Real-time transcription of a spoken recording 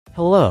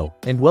Hello,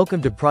 and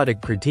welcome to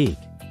Product Critique.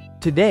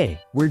 Today,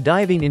 we're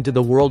diving into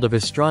the world of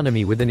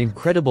astronomy with an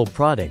incredible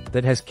product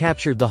that has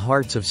captured the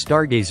hearts of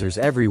stargazers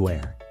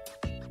everywhere.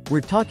 We're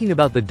talking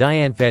about the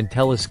Dianfan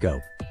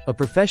telescope, a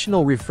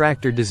professional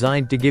refractor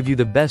designed to give you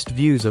the best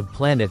views of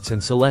planets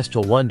and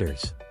celestial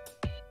wonders.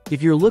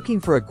 If you're looking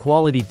for a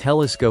quality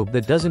telescope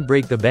that doesn't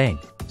break the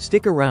bank,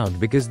 stick around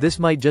because this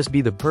might just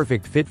be the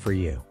perfect fit for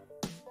you.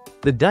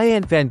 The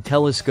Dianfan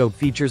telescope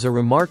features a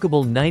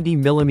remarkable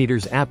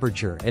 90mm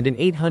aperture and an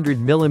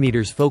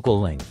 800mm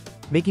focal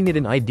length, making it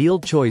an ideal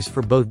choice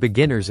for both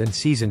beginners and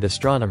seasoned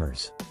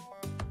astronomers.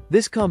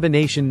 This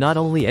combination not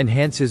only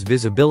enhances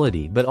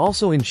visibility but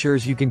also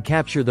ensures you can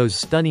capture those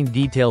stunning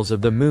details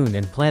of the moon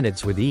and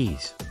planets with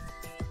ease.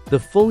 The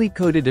fully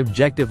coated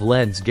objective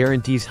lens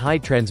guarantees high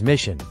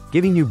transmission,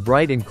 giving you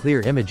bright and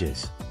clear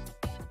images.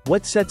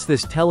 What sets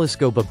this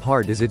telescope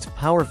apart is its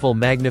powerful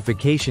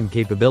magnification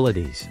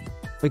capabilities.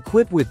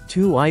 Equipped with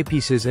two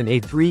eyepieces and a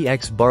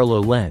 3x Barlow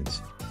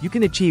lens, you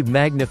can achieve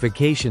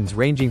magnifications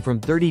ranging from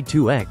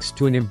 32x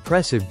to an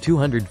impressive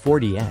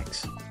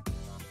 240x.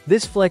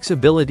 This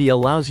flexibility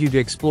allows you to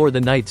explore the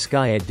night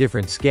sky at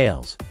different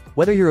scales,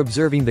 whether you're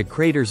observing the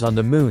craters on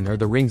the moon or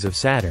the rings of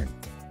Saturn.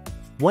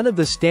 One of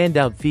the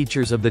standout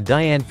features of the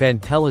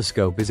Dianfan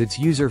telescope is its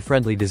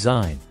user-friendly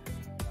design.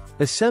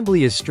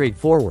 Assembly is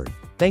straightforward,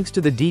 thanks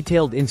to the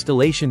detailed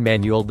installation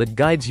manual that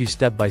guides you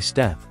step by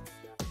step.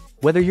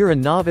 Whether you're a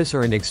novice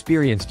or an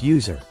experienced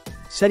user,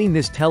 setting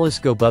this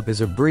telescope up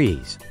is a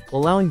breeze,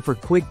 allowing for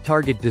quick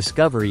target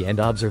discovery and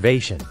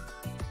observation.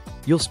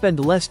 You'll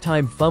spend less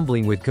time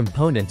fumbling with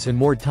components and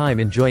more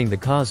time enjoying the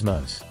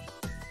cosmos.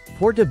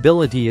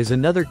 Portability is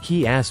another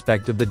key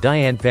aspect of the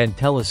Dianfan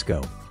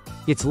telescope.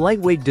 Its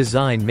lightweight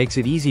design makes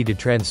it easy to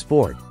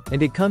transport,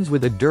 and it comes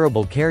with a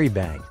durable carry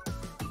bag.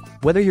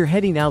 Whether you're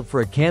heading out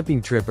for a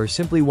camping trip or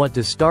simply want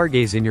to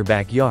stargaze in your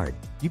backyard,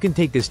 you can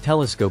take this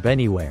telescope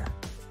anywhere.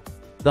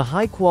 The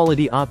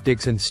high-quality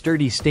optics and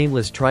sturdy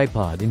stainless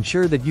tripod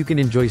ensure that you can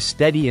enjoy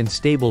steady and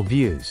stable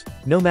views,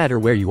 no matter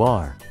where you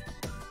are.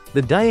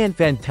 The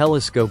Dianfan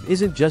telescope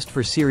isn't just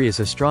for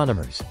serious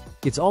astronomers,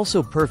 it's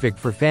also perfect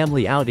for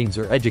family outings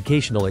or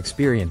educational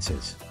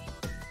experiences.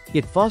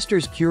 It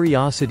fosters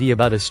curiosity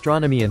about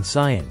astronomy and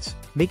science,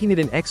 making it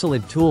an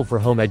excellent tool for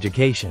home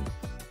education.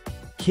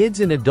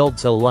 Kids and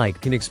adults alike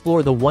can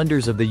explore the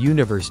wonders of the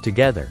universe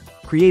together,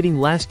 creating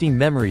lasting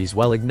memories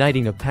while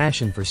igniting a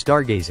passion for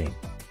stargazing.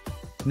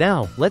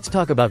 Now, let's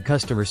talk about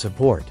customer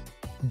support.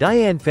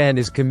 Dianfan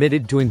is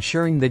committed to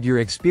ensuring that your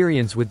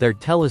experience with their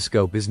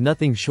telescope is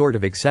nothing short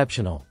of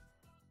exceptional.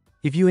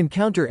 If you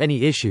encounter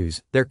any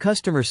issues, their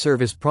customer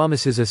service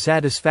promises a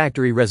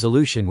satisfactory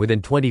resolution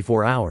within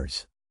 24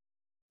 hours.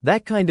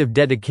 That kind of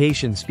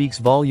dedication speaks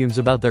volumes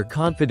about their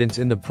confidence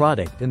in the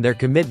product and their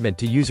commitment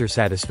to user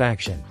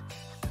satisfaction.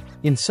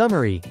 In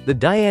summary, the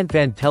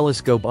Dianfan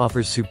telescope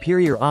offers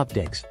superior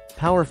optics,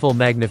 powerful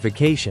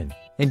magnification,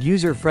 and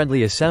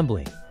user-friendly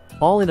assembly,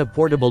 all in a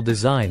portable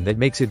design that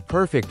makes it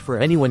perfect for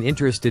anyone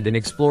interested in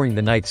exploring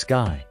the night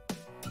sky.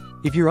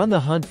 If you're on the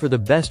hunt for the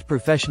best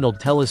professional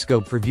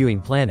telescope for viewing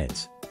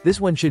planets,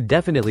 this one should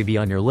definitely be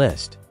on your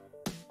list.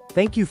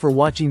 Thank you for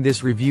watching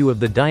this review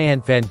of the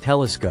Dianfan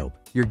telescope,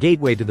 your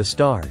gateway to the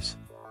stars.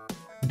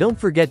 Don't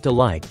forget to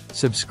like,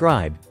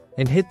 subscribe,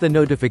 and hit the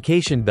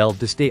notification bell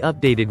to stay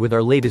updated with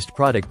our latest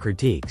product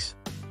critiques.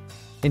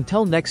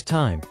 Until next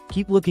time,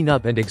 keep looking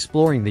up and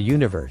exploring the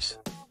universe.